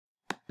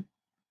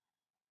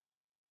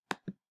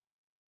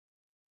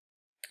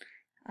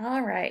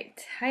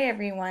Alright, hi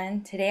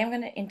everyone. Today I'm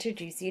going to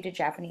introduce you to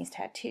Japanese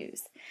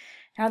tattoos.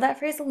 Now that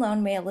phrase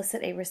alone may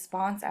elicit a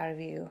response out of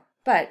you,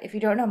 but if you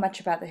don't know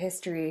much about the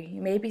history, you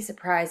may be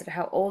surprised at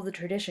how old the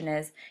tradition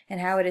is and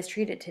how it is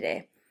treated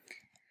today.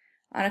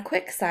 On a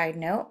quick side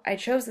note, I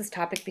chose this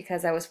topic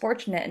because I was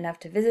fortunate enough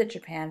to visit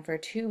Japan for a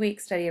 2-week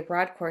study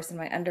abroad course in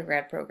my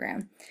undergrad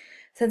program.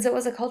 Since it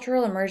was a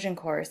cultural immersion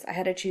course, I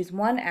had to choose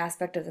one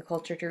aspect of the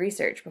culture to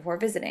research before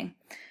visiting.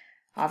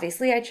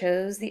 Obviously, I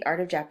chose the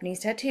art of Japanese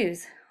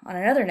tattoos. On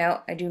another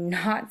note, I do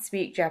not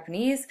speak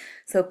Japanese,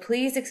 so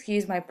please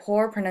excuse my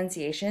poor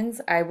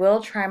pronunciations. I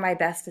will try my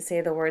best to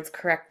say the words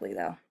correctly,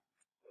 though.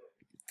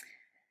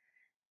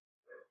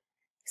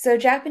 So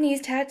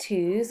Japanese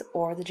tattoos,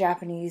 or the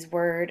Japanese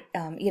word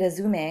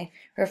irazume,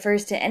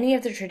 refers to any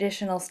of the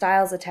traditional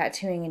styles of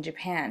tattooing in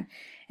Japan.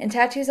 And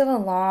tattoos have a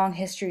long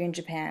history in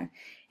Japan.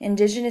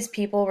 Indigenous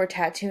people were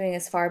tattooing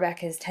as far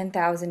back as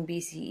 10,000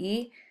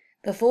 BCE.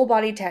 The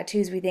full-body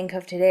tattoos we think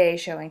of today,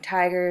 showing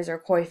tigers or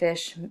koi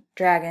fish,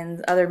 dragons,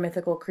 other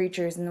mythical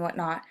creatures, and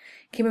whatnot,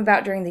 came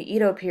about during the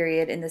Edo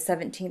period in the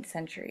 17th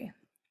century.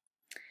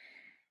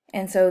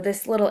 And so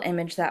this little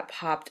image that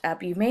popped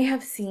up, you may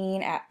have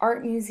seen at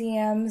art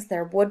museums.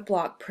 They're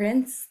woodblock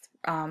prints,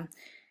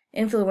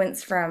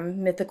 influenced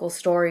from mythical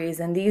stories,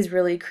 and these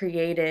really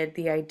created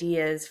the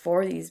ideas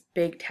for these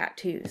big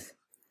tattoos.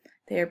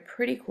 They're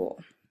pretty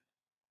cool.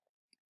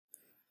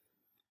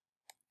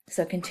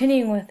 So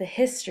continuing with the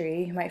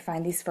history, you might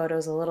find these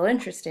photos a little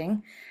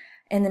interesting.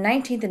 In the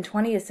 19th and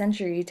 20th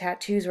century,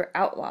 tattoos were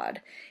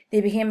outlawed.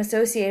 They became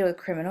associated with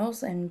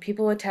criminals, and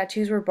people with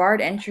tattoos were barred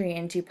entry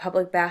into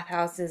public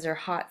bathhouses or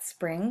hot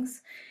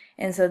springs.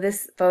 And so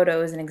this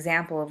photo is an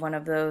example of one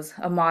of those,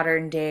 a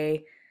modern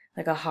day,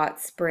 like a hot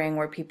spring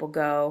where people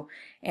go,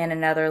 and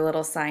another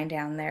little sign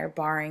down there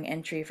barring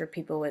entry for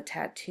people with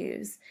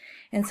tattoos.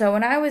 And so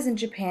when I was in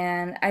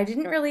Japan, I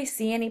didn't really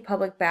see any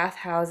public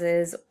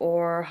bathhouses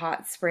or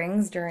hot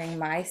springs during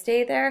my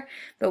stay there,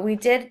 but we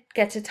did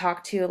get to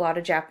talk to a lot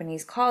of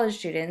Japanese college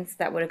students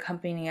that would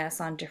accompany us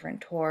on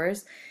different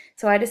tours.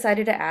 So I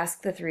decided to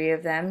ask the three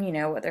of them,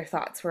 what their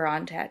thoughts were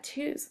on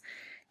tattoos.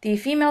 The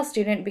female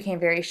student became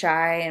very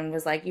shy and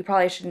was like, "You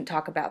probably shouldn't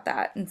talk about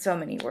that," in so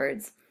many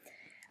words.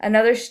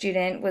 Another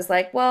student was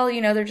like, "Well,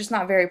 they're just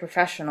not very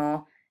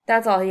professional."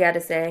 That's all he had to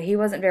say. He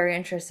wasn't very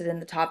interested in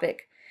the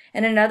topic.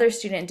 And another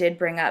student did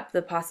bring up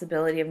the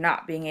possibility of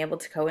not being able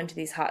to go into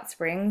these hot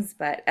springs,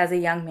 but as a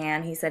young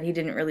man, he said he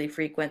didn't really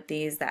frequent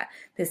these, that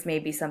this may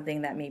be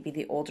something that maybe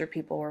the older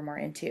people were more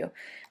into.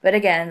 But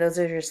again, those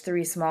are just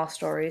 3 small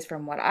stories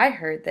from what I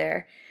heard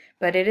there.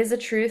 But it is a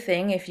true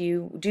thing if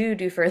you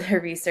do further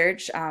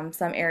research.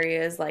 Some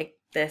areas like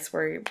this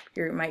where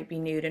you might be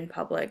nude in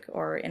public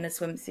or in a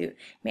swimsuit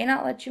may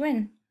not let you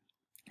in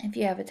if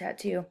you have a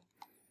tattoo.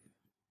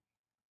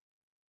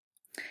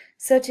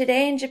 So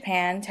today in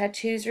Japan,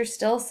 tattoos are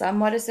still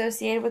somewhat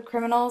associated with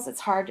criminals. It's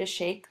hard to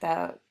shake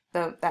that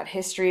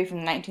history from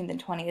the 19th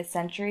and 20th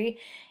century.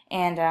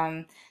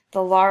 And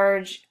the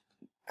large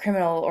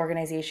criminal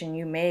organization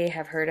you may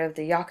have heard of,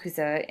 the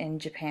Yakuza in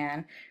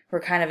Japan, were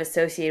kind of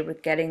associated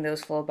with getting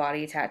those full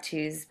body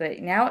tattoos. But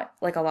now,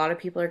 like a lot of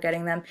people are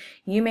getting them,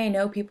 you may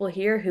know people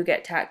here who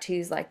get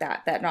tattoos like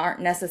that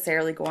aren't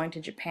necessarily going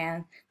to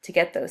Japan to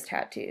get those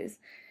tattoos.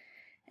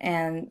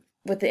 And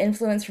with the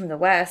influence from the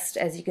West,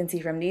 as you can see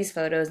from these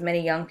photos,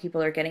 many young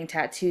people are getting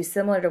tattoos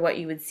similar to what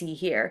you would see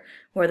here,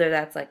 whether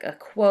that's like a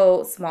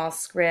quote, small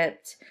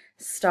script,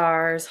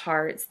 stars,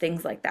 hearts,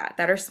 things like that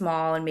are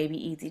small and maybe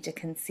easy to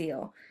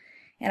conceal.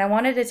 And I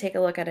wanted to take a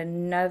look at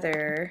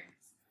another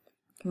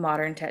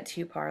modern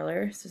tattoo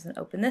parlor. So just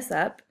open this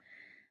up.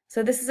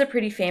 So this is a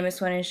pretty famous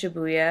one in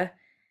Shibuya,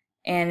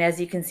 and as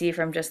you can see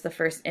from just the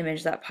first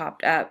image that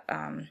popped up,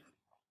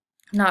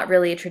 not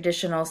really a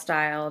traditional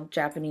style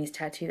Japanese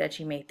tattoo that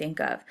you may think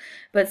of,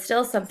 but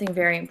still something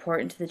very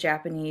important to the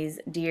Japanese.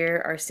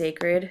 Deer are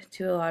sacred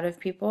to a lot of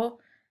people.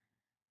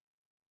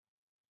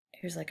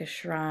 Here's like a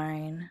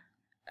shrine.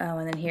 Oh,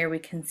 and then here we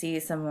can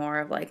see some more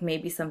of like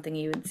maybe something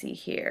you would see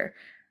here,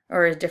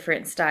 or a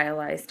different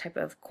stylized type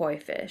of koi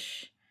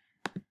fish.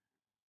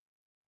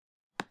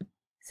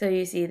 So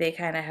you see they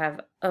kind of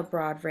have a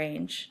broad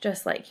range,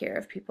 just like here,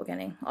 of people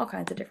getting all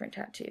kinds of different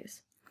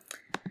tattoos.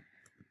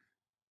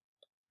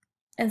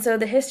 And so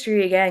the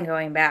history, again,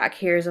 going back,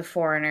 here's a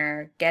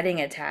foreigner getting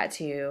a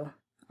tattoo.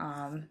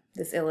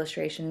 This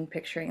illustration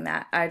picturing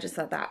that, I just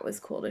thought that was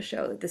cool to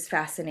show that this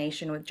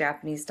fascination with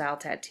Japanese style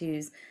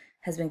tattoos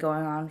has been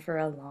going on for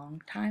a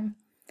long time.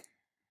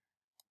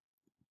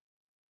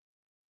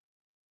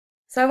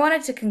 So I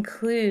wanted to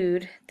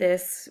conclude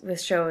this with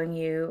showing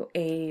you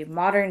a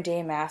modern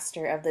day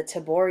master of the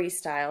Tabori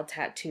style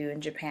tattoo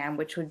in Japan,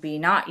 which would be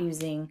not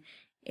using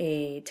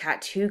a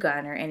tattoo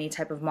gun or any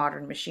type of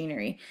modern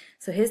machinery.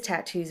 So his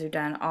tattoos are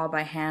done all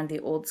by hand the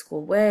old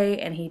school way,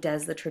 and he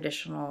does the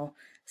traditional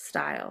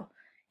style.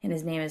 And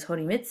his name is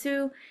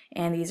Horimitsu,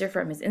 and these are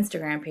from his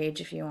Instagram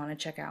page if you want to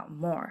check out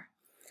more.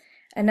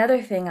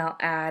 Another thing I'll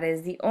add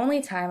is the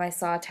only time I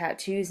saw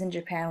tattoos in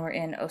Japan were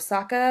in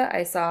Osaka.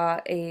 I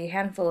saw a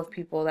handful of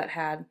people that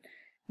had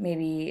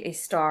maybe a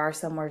star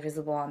somewhere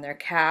visible on their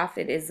calf.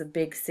 It is a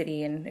big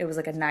city and it was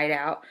like a night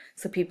out,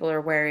 so people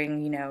are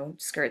wearing,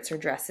 skirts or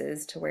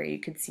dresses to where you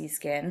could see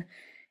skin.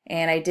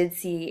 And I did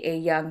see a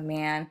young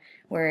man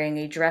wearing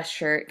a dress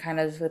shirt kind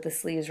of with the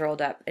sleeves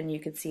rolled up, and you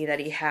could see that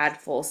he had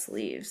full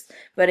sleeves.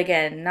 But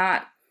again,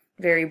 not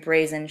very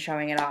brazen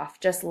showing it off,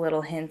 just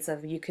little hints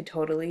of you could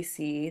totally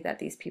see that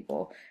these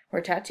people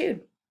were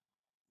tattooed.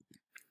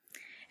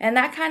 And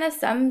that kind of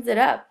sums it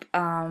up.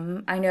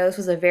 I know this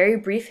was a very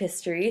brief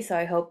history, so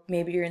I hope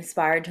maybe you're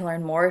inspired to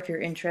learn more if you're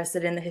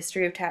interested in the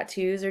history of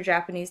tattoos or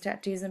Japanese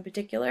tattoos in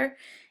particular.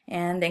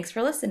 And thanks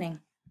for listening.